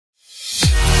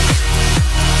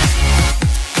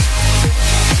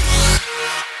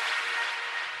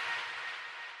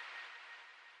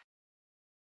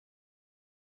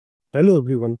Hello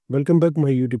everyone, welcome back to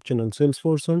my YouTube channel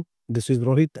Salesforce Hunt. This is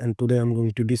Rohit and today I'm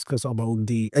going to discuss about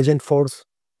the Agentforce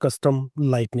custom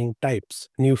lightning types,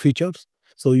 new features.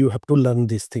 So you have to learn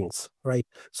these things, right?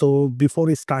 So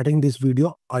before starting this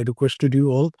video, I requested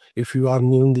you all, if you are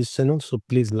new in this channel, so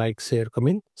please like, share,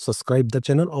 comment, subscribe the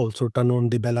channel, also turn on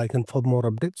the bell icon for more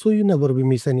updates so you never will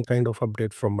miss any kind of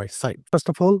update from my side. First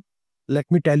of all, let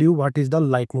me tell you what is the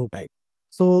lightning type.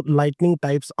 So lightning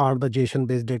types are the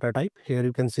JSON-based data type. Here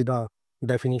you can see the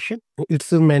definition. It's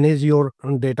to manage your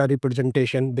data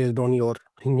representation based on your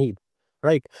need,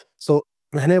 right? So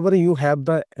whenever you have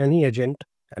the any agent,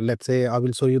 let's say I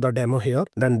will show you the demo here,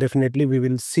 then definitely we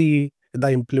will see the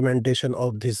implementation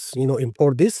of this,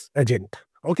 import this agent.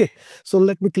 Okay, so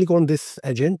let me click on this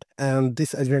agent, and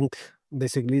this agent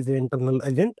basically is the internal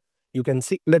agent. You can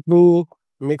see, let me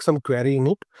make some query in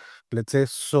it. Let's say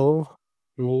show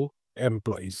me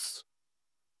employees,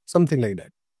 something like that.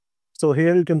 So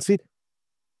here you can see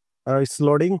it's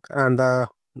loading, and the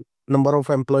number of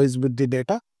employees with the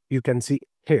data you can see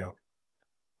here.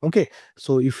 Okay,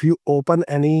 so if you open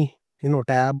any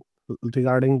tab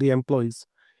regarding the employees,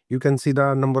 you can see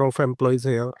the number of employees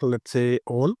here. Let's say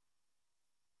all,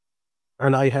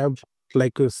 and I have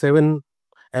like 7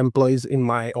 employees in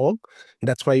my org.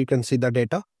 That's why you can see the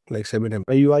data like 7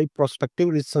 employees. UI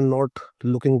perspective is not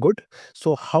looking good.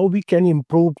 So how we can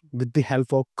improve with the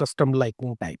help of custom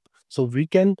lightning type? So we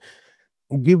can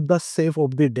give the save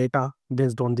of the data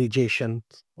based on the JSON,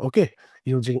 okay,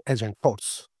 using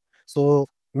Agentforce. So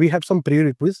we have some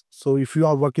prerequisites. So if you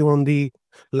are working on the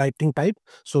lightning type,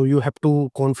 so you have to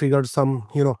configure some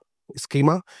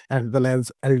schema as well as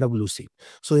LWC.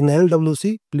 So in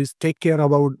LWC, please take care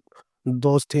about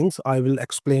those things. I will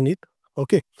explain it.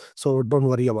 Okay, so don't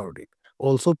worry about it.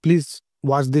 Also, please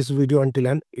watch this video until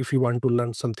end if you want to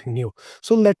learn something new.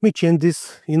 So let me change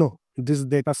this, this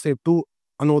data save to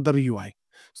another UI.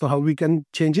 So how we can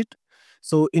change it?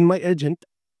 So in my agent,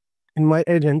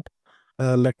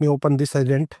 let me open this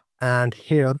agent, and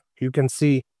here you can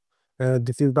see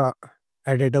this is the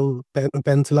editable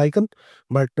pencil icon,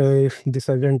 but this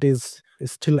agent is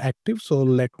still active. So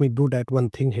let me do that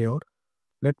one thing here.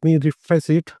 Let me refresh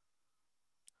it,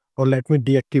 or let me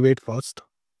deactivate first.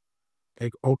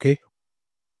 Like, okay,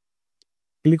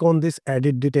 click on this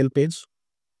edit detail page,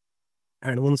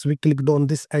 and once we clicked on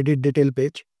this edit detail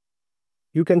page,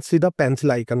 you can see the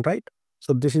pencil icon, right?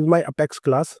 So this is my Apex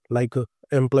class, like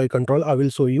employee control. I will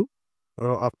show you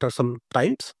after some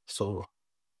times. So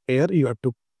here you have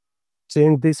to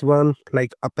change this one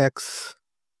like Apex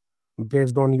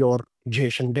based on your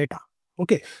JSON data.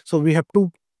 Okay, so we have to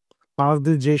pass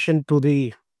the JSON to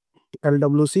the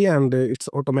LWC, and it's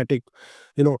automatic,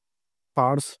 you know,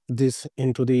 parse this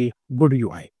into the good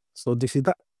UI. So this is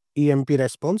the EMP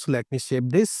response. Let me save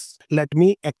this. Let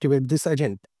me activate this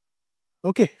agent.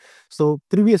 Okay, so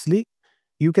previously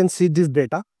you can see this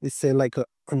data is say like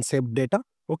unsaved data.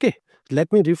 Okay, let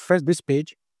me refresh this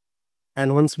page,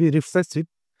 and once we refresh it,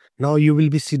 now you will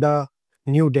be see the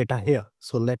new data here.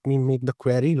 So let me make the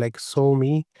query like show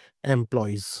me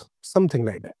employees, something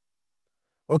like that.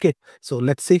 Okay, so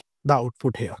let's see the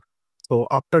output here. So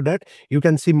after that, you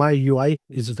can see my UI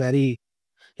is very,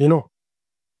 you know,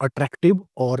 attractive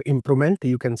or improvement.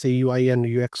 You can see UI and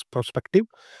UX perspective,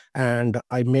 and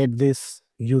I made this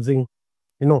using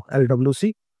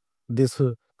LWC, this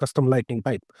custom lightning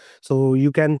type. So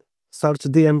you can search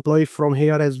the employee from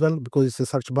here as well, because it's a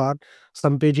search bar.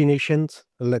 Some paginations,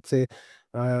 let's say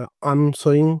I'm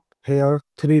showing here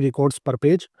 3 records per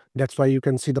page. That's why you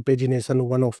can see the pagination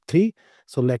 1 of 3.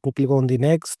 So let me click on the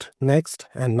next,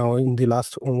 and now in the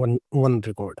last one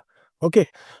record. Okay,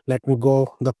 let me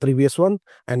go the previous one,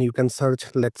 and you can search,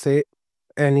 let's say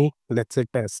let's say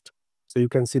test. So you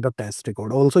can see the test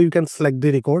record. Also you can select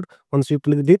the record. Once you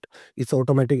click it, it's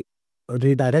automatic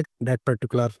redirect that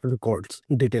particular records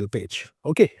detail page.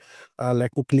 Okay,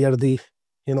 let me clear the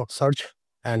search,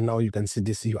 and now you can see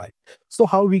this UI. So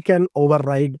how we can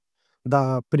override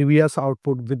the previous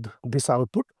output with this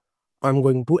output, I'm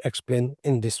going to explain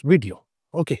in this video.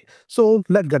 Okay, so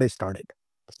let's get started.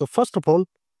 So first of all,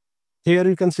 here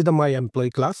you can see the my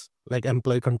employee class, like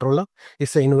employee controller.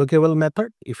 It's an invocable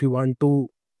method. If you want to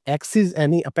access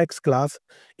any Apex class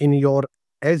in your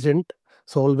agent,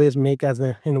 so always make as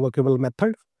an invocable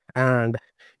method, and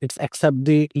it's accept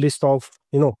the list of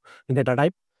data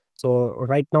type. So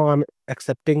right now I'm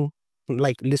accepting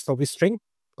like list of string.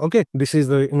 Okay, this is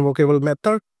the invocable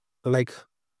method, like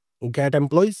get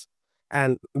employees,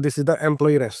 and this is the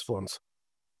employee response.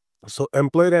 So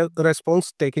employee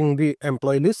response taking the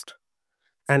employee list,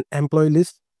 and employee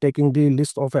list taking the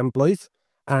list of employees,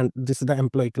 and this is the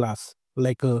employee class,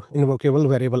 like invocable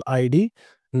variable ID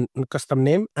custom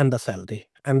name and the salary.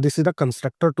 And this is the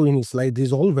constructor to initialize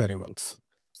these all variables.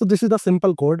 So this is the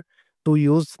simple code to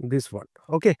use this one.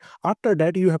 Okay. After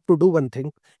that, you have to do one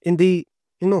thing in the,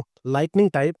 lightning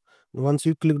type. Once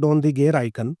you clicked on the gear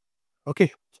icon,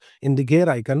 okay, in the gear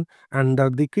icon under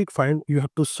the quick find, you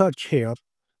have to search here.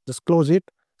 Just close it,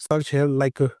 search here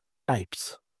like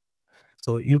types.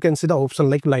 So you can see the option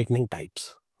like lightning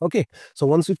types. Okay. So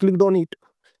once you clicked on it,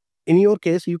 in your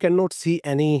case, you cannot see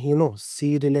any,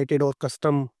 C related or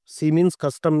custom. C means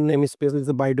custom namespace is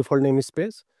a by default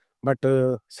namespace, but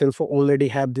Salesforce already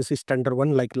have this standard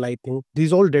one like lightning.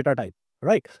 These all data type,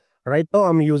 right? Right now,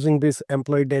 I'm using this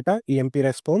employee data EMP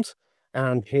response,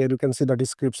 and here you can see the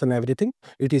description, everything.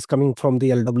 It is coming from the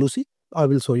LWC. I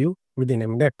will show you within a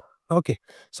minute. Okay,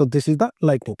 so this is the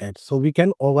lightning type. So we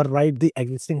can override the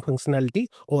existing functionality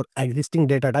or existing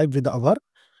data type with our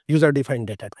user defined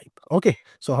data type. Okay,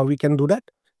 so how we can do that?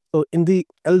 So in the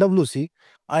LWC,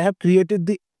 I have created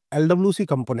the LWC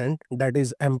component that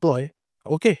is employee.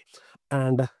 Okay,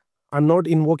 and I'm not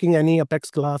invoking any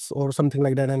Apex class or something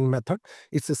like that and method.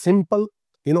 It's a simple,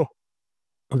 you know,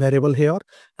 variable here,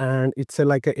 and it's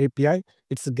like a API.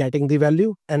 It's getting the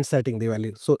value and setting the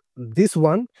value. So this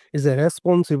one is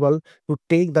responsible to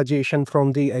take the JSON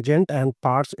from the agent and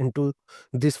parse into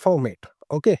this format.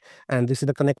 Okay, and this is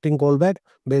the connecting callback.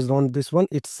 Based on this one,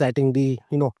 it's setting the,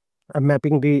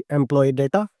 mapping the employee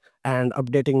data and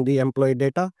updating the employee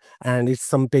data, and it's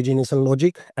some page initial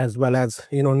logic as well as,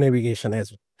 navigation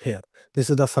as here. This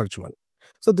is the search one.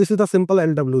 So this is the simple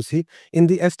LWC. In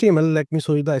the HTML, let me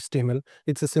show you the HTML.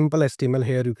 It's a simple HTML.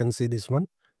 Here you can see this one.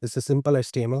 It's a simple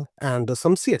HTML and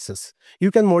some CSS.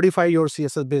 You can modify your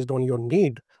CSS based on your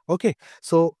need. Okay.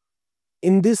 So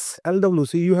in this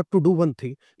LWC, you have to do one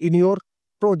thing. In your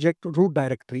project root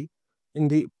directory, you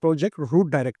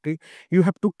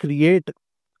have to create,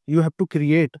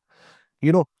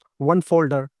 one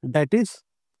folder that is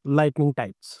lightning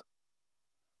types.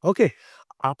 Okay.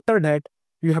 After that,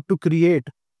 you have to create,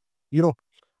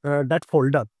 that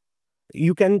folder.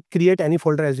 You can create any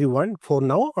folder as you want. For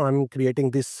now, I'm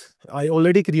creating this. I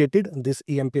already created this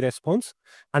EMP response.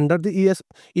 Under the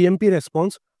EMP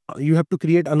response, you have to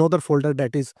create another folder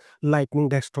that is Lightning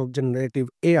Desktop Generative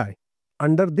AI.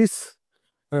 Under this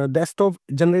desktop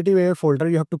generative AI folder,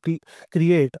 you have to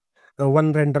create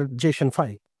one render JSON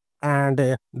file.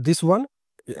 And this one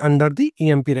under the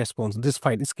EMP response, this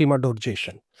file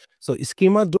schema.json. So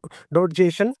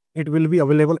schema.json, it will be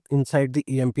available inside the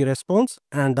EMP response,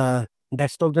 and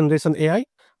desktop generation AI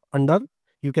under,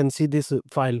 you can see this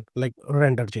file like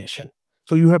render.json.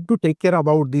 So you have to take care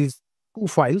about these two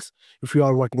files if you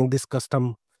are working this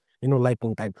custom,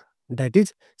 lightning type, that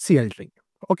is CL tree.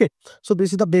 Okay, so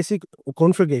this is the basic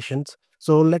configurations.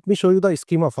 So let me show you the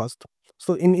schema first.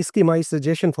 So in schema, it's a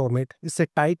JSON format. It's a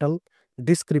title,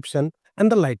 description,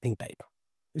 and the lightning type.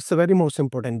 It's a very most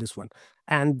important, this one.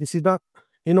 And this is the,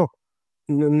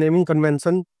 naming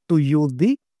convention to use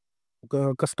the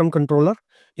custom controller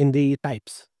in the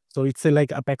types. So it's a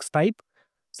like Apex type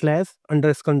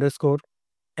 /_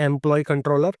 employee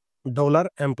controller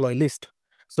 $employee list.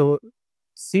 So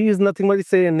C is nothing but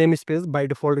it's a namespace. By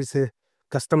default, it's a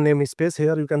custom namespace.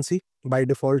 Here you can see by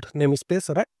default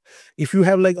namespace, right? If you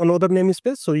have like another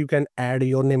namespace, so you can add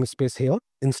your namespace here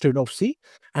instead of C.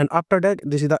 And after that,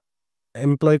 this is the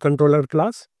employee controller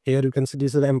class. Here you can see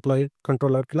this is the employee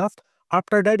controller class.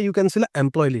 After that, you can see the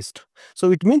employee list.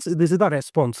 So it means this is the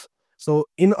response. So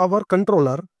in our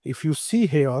controller, if you see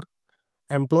here,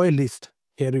 employee list,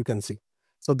 here you can see.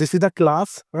 So this is the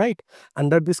class, right?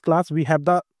 Under this class, we have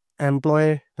the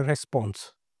employee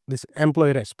response, this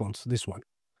employee response, this one.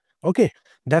 Okay,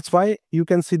 that's why you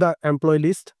can see the employee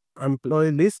list,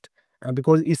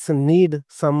 because it's need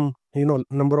some,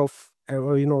 number of,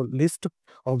 list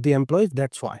of the employees.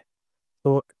 That's why.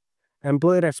 So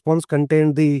employee response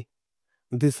contain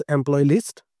this employee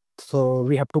list. So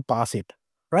we have to pass it,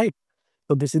 right?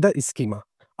 So this is the schema.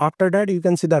 After that, you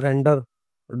can see the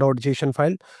render.json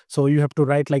file. So you have to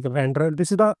write like a render.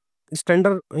 This is the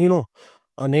standard,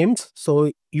 names.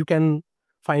 So you can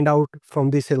find out from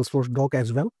the Salesforce doc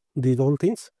as well, these all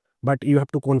things, but you have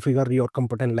to configure your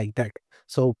component like that.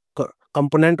 So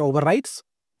component overrides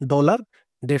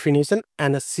 $definition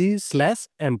and a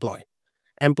C/employee.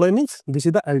 Employee means this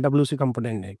is the LWC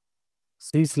component name.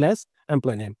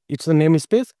 C/employee name. It's the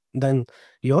namespace, then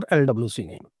your LWC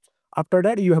name. After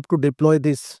that, you have to deploy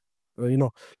this,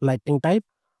 lightning type.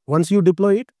 Once you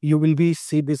deploy it, you will be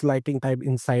see this lightning type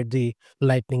inside the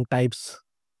lightning types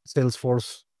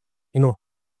Salesforce,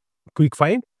 quick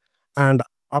find. And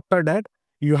after that,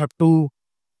 you have to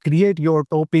create your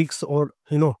topics or,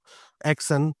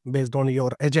 action based on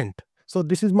your agent. So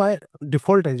this is my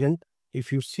default agent.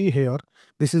 If you see here,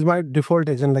 this is my default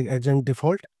agent, like agent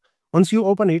default. Once you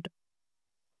open it,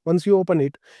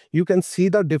 you can see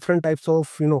the different types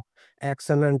of,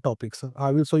 action and topics.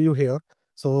 I will show you here.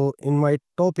 So in my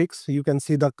topics, you can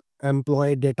see the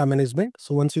employee data management.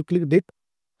 So once you click it,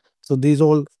 so these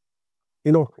all,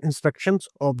 instructions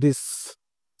of this,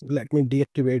 let me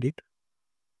deactivate it.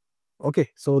 Okay,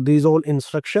 so these all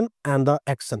instruction and the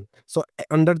action. So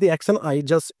under the action, I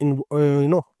just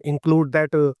include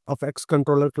that of X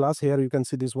controller class. Here you can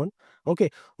see this one. Okay,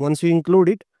 once you include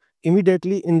it,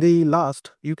 immediately in the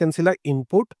last you can select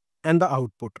input and the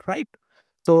output, right?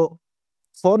 So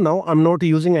for now I'm not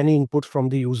using any input from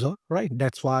the user, right?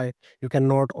 That's why you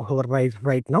cannot override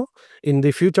right now. In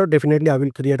the future, definitely I will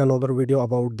create another video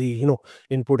about the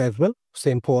input as well,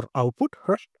 same for output,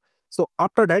 right? So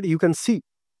after that, you can see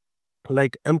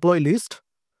like employee list.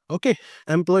 Okay,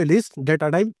 employee list data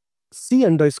type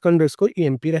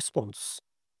C__EMP response.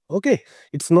 Okay,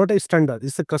 it's not a standard,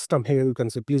 it's a custom. Here you can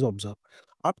see, please observe.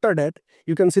 After that,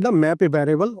 you can see the map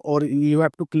variable, or you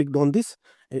have to click on this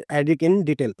add it in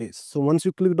detail page. So once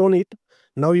you clicked on it,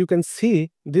 now you can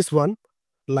see this one,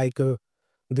 like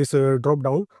this drop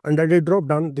down. Under the drop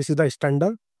down, this is the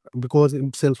standard, because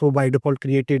Salesforce by default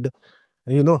created,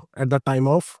 at the time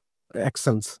of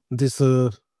actions,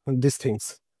 these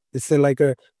things. It's like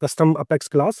a custom Apex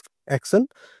class action.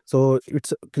 So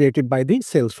it's created by the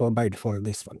Salesforce by default,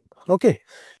 this one. Okay,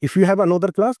 if you have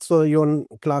another class, so your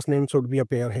class name should be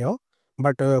appear here.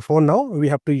 But for now, we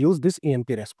have to use this EMP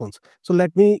response. So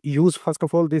let me use first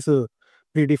of all this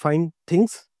predefined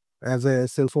things as a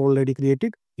Salesforce already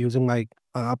created using my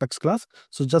Apex class.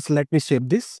 So just let me save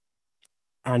this,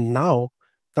 and now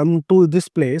come to this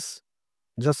place.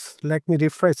 Just let me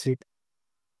refresh it,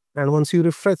 and once you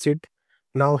refresh it,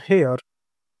 now here,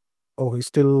 oh, it's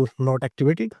still not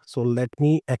activated. So let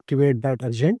me activate that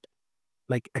agent,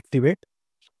 like activate.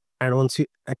 And once you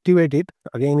activate it,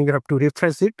 again you have to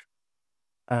refresh it,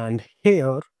 and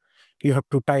here you have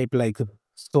to type like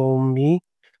show me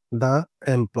the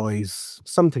employees,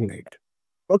 something like that.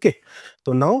 Okay,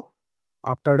 so now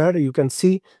after that, you can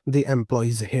see the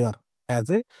employees here as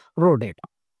a raw data,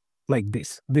 like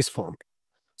this form.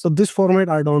 So this format,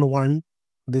 I don't want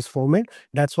this format.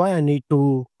 That's why I need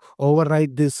to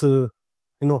override this,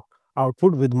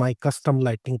 output with my custom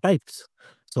lightning types.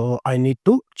 So I need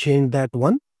to change that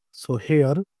one. So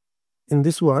here in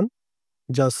this one,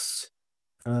 just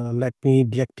let me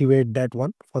deactivate that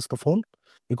one first of all,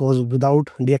 because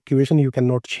without deactivation, you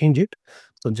cannot change it.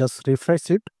 So just refresh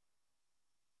it.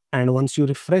 And once you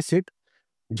refresh it,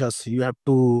 just you have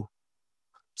to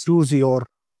choose your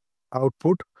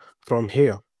output from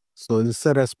here. So this is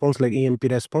a response like EMP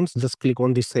response. Just click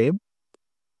on the save.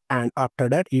 And after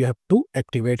that, you have to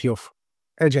activate your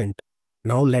agent.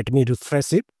 Now let me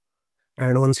refresh it.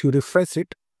 And once you refresh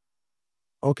it,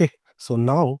 okay, so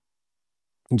now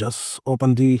just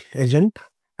open the agent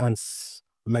and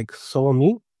like show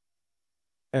me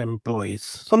employees,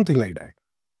 something like that.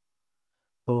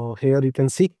 So here you can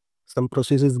see some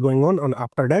processes going on. And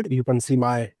after that, you can see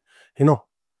my,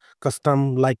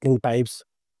 custom lightning types,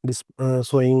 this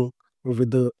showing with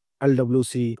the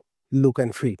LWC, look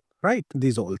and feel, right?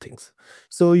 These all things.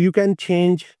 So you can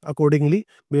change accordingly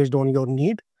based on your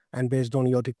need and based on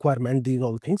your requirement, these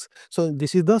all things. So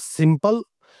this is the simple,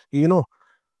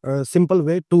 simple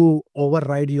way to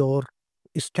override your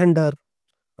standard,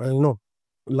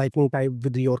 lightning type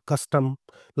with your custom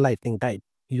lightning type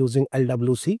using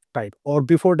LWC type. Or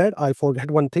before that, I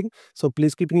forget one thing. So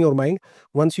please keep in your mind,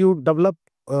 once you develop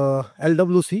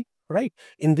LWC, right,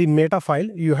 in the meta file,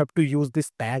 you have to use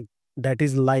this tag, that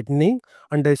is lightning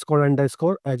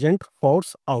 __ agent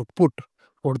force output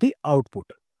for the output,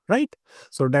 right?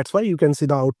 So that's why you can see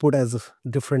the output as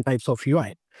different types of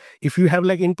UI. If you have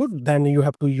like input, then you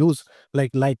have to use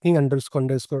like lightning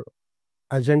 __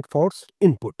 Agentforce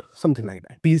input, something like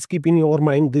that. Please keep in your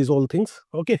mind these all things.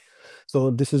 Okay,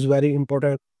 so this is very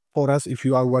important for us if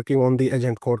you are working on the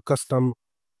agent code custom,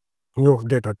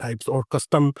 data types or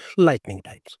custom lightning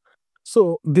types.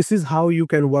 So this is how you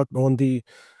can work on the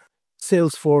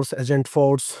Salesforce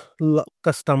Agentforce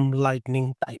custom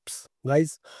lightning types.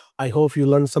 Guys, I hope you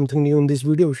learned something new in this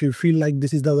video. If you feel like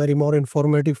this is the very more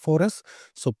informative for us,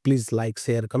 so please like,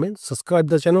 share, comment, subscribe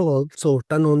the channel. Also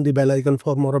turn on the bell icon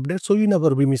for more updates, so you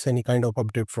never be miss any kind of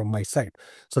update from my side.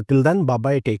 So till then, bye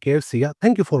bye, take care, see ya.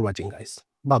 Thank you for watching, guys.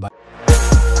 Bye bye.